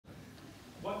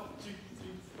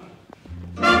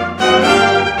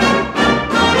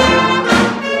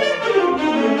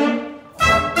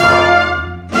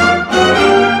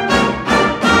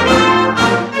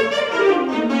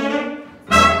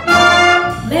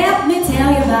Let me tell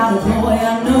you about a boy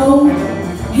I know.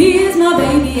 He is my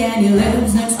baby and he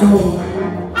lives next door.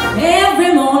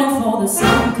 Every morning before the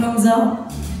sun comes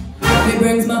up, he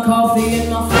brings my coffee in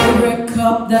my favorite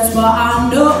cup. That's why I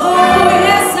know,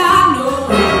 yes I know,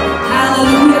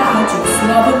 hallelujah, I just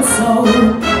love him so.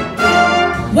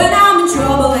 When I'm in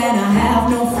trouble and I have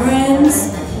no friends,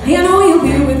 you know he'll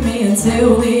be with me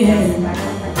until the end.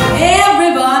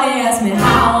 Everybody asks me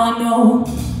how I know.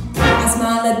 I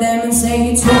smile at them and say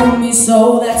he told me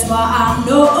so. That's why I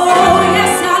know,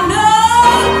 yes I know,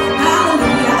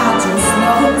 hallelujah, I just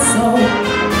love him so.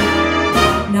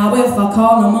 Now if I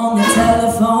call him on the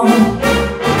telephone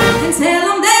and tell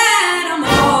him that I'm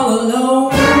all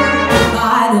alone,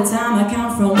 by the time I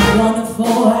count from 1 to 4,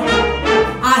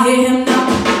 I hear him knock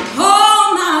on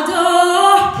my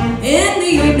door. In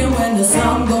the evening when the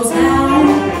sun goes down,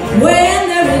 when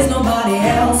there is nobody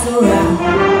else around,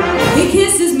 he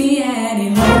kisses me and he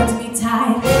holds me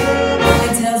tight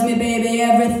and tells me, baby,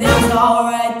 everything's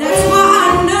alright. That's why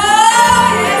I know,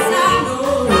 yes I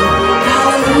know,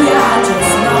 hallelujah, I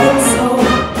just love him so.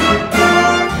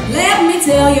 Let me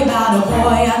tell you about a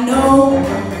boy I know.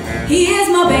 He is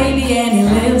my baby and he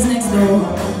lives next door.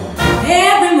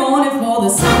 Every morning before the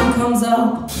sun comes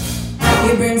up,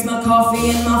 he brings my coffee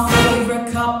in my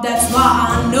favorite cup. That's why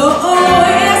I know,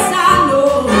 yes I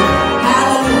know,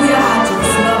 hallelujah, I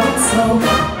just love him so.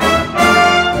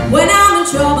 When I'm in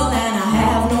trouble and I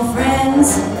have no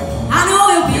friends, I know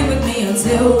he'll be with me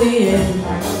until the end.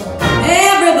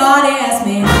 Everybody asks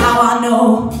me how I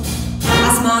know.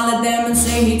 I smile at them and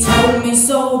say he told me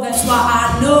so. That's why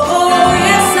I know,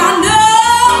 yes I know,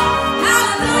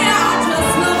 hallelujah, I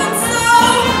just love him so.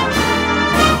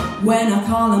 When I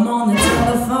call him on the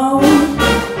telephone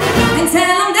and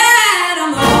tell him that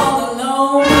I'm all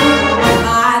alone,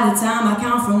 by the time I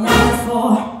count from 1 to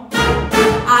 4,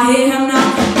 I hear him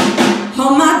knocking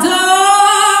on my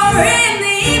door. In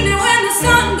the evening when the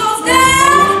sun goes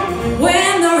down,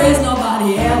 when there is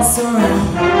nobody else around,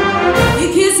 he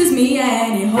kisses me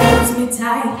and he holds me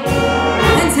tight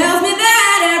and tells me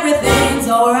that everything's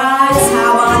alright. That's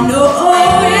how I know,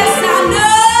 yes I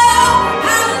know,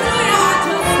 hallelujah, I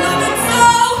just love him so.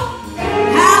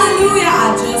 Hallelujah.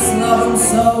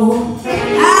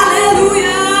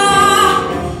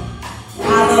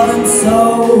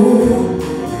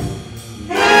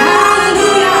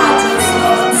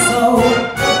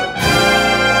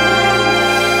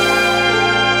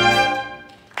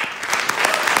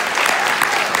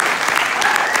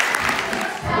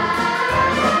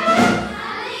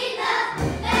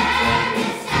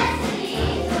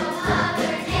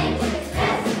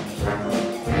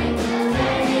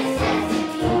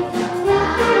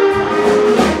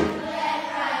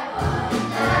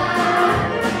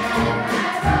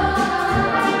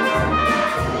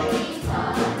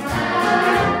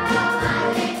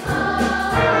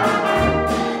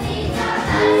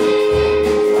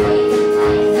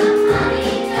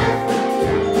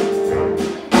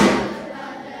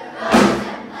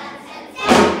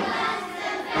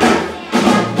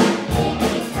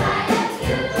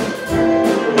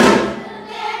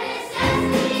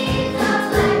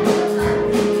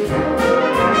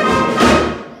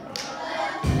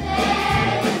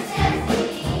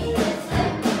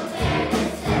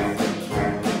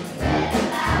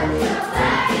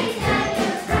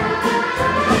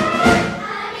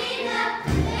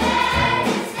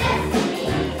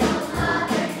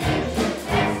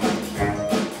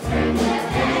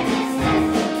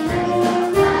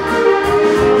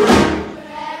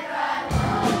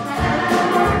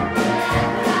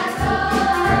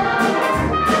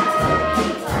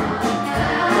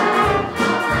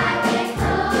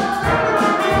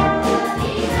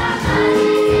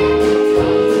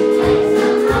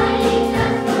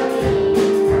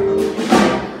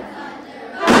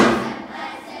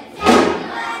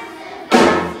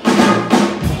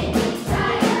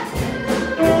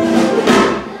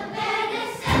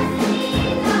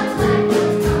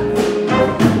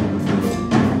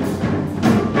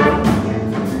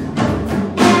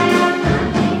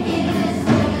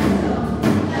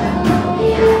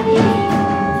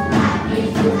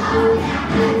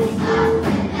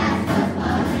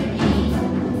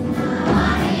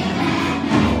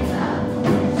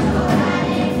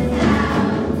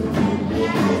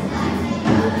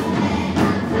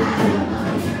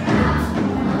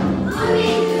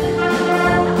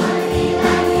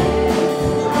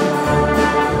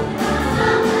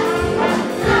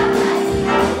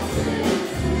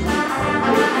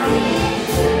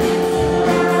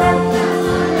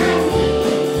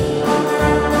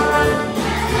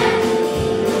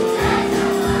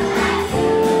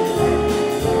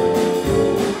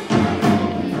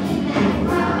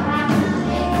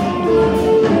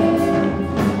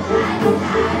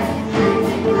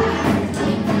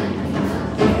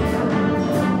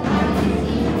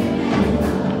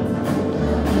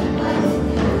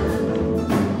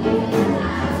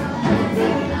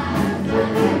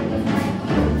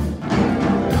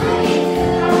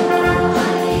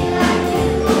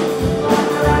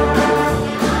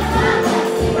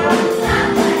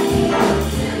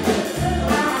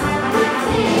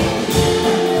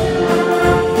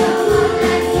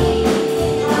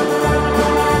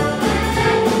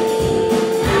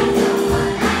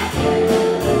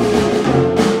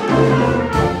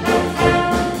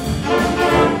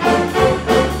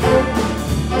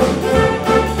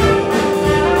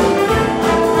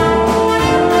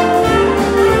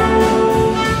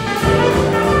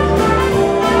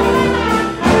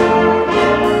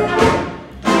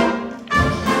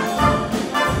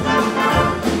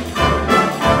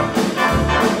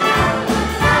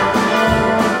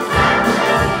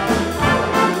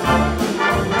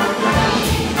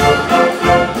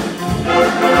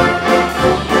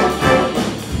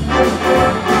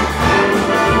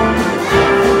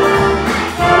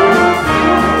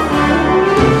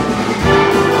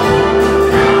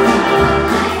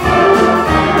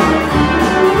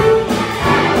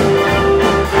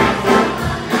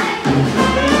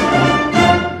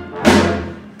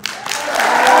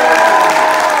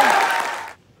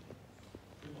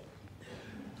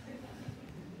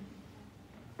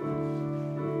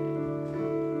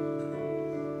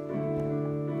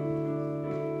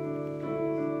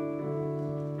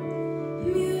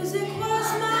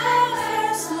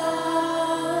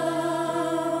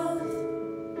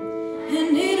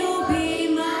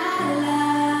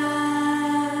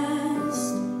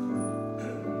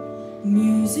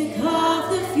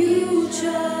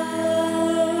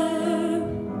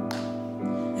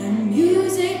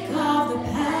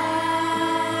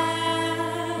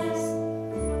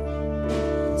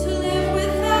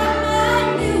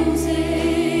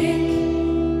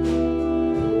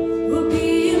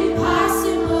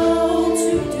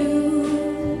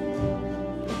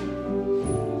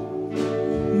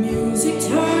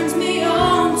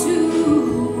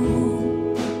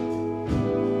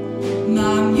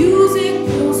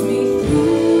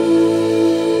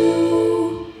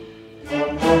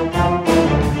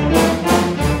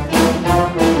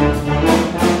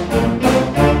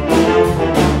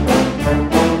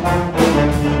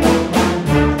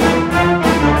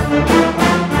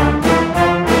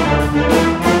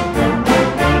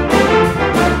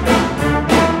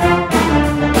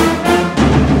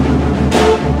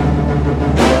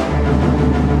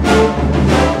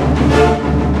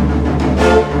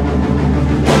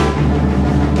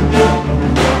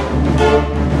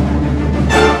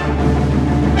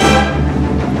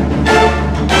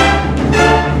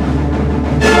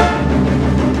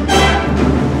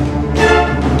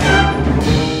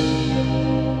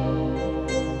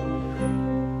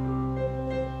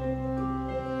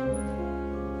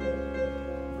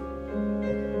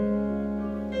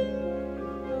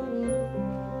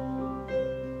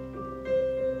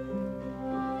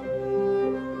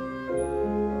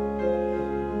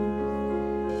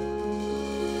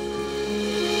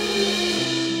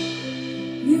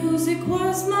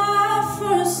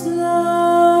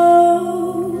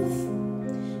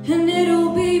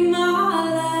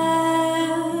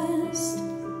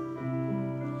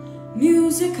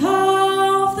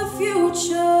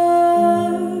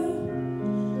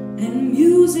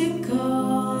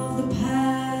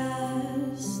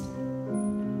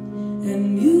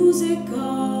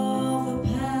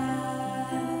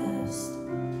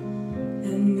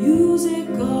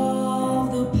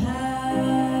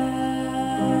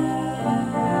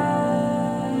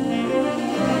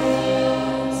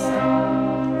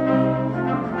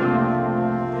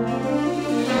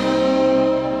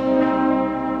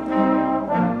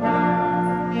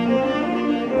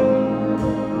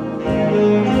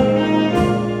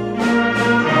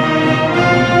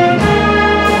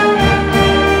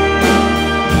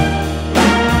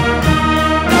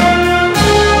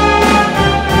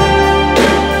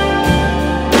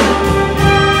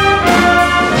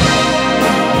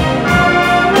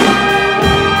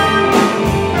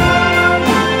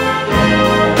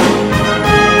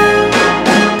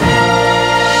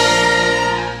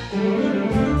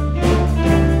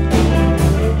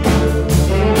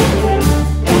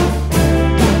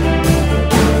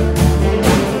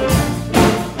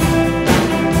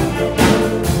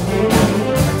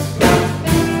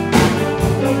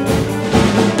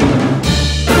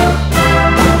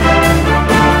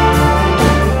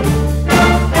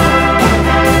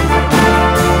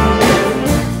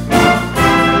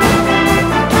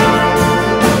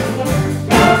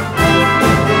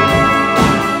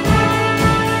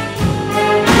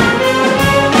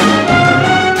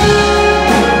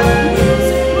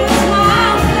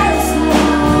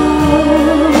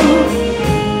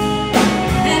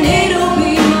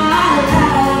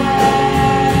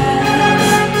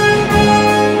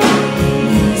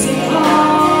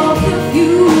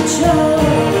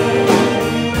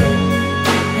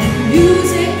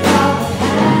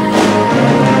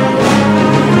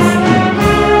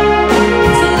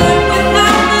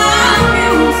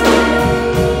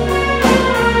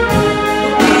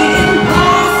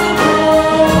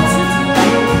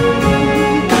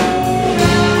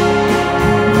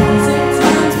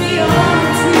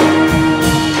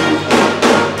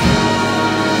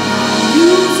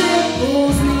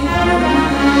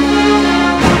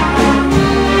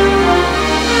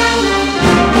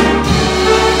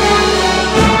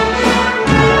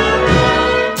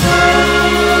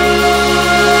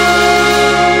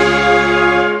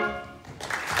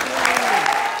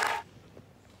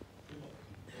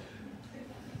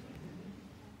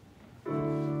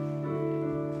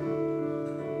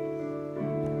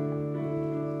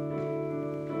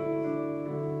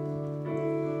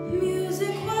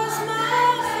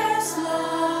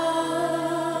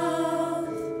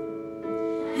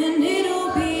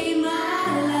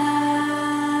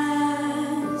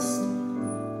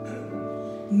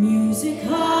 Music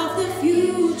of the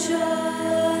future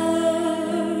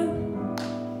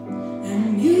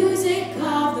and music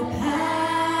of the past.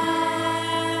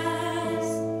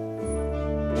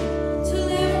 To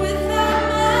live without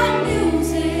my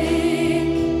music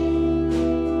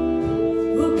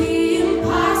would be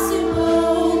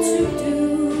impossible to do.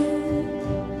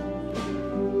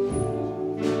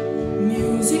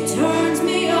 Music turns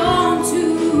me on to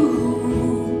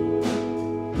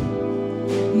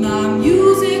my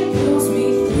music pulls me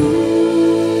through.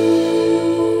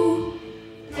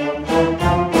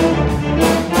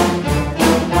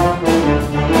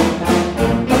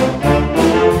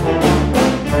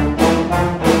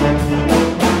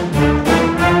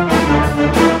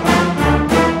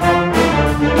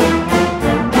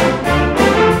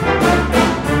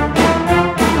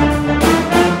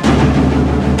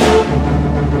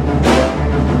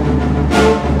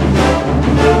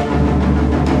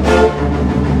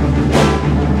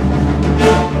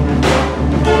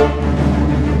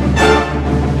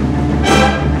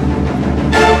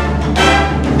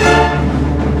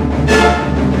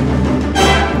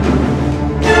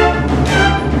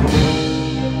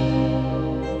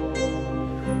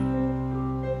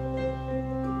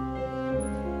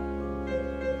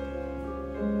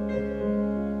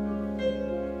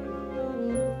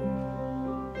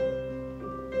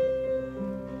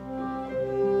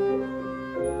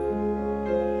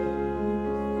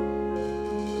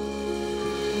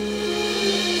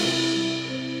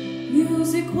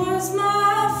 Music was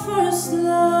my first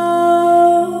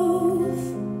love,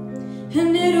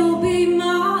 and it'll be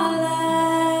my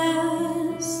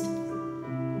last.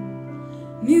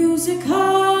 Music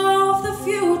of the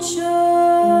future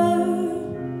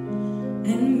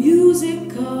and music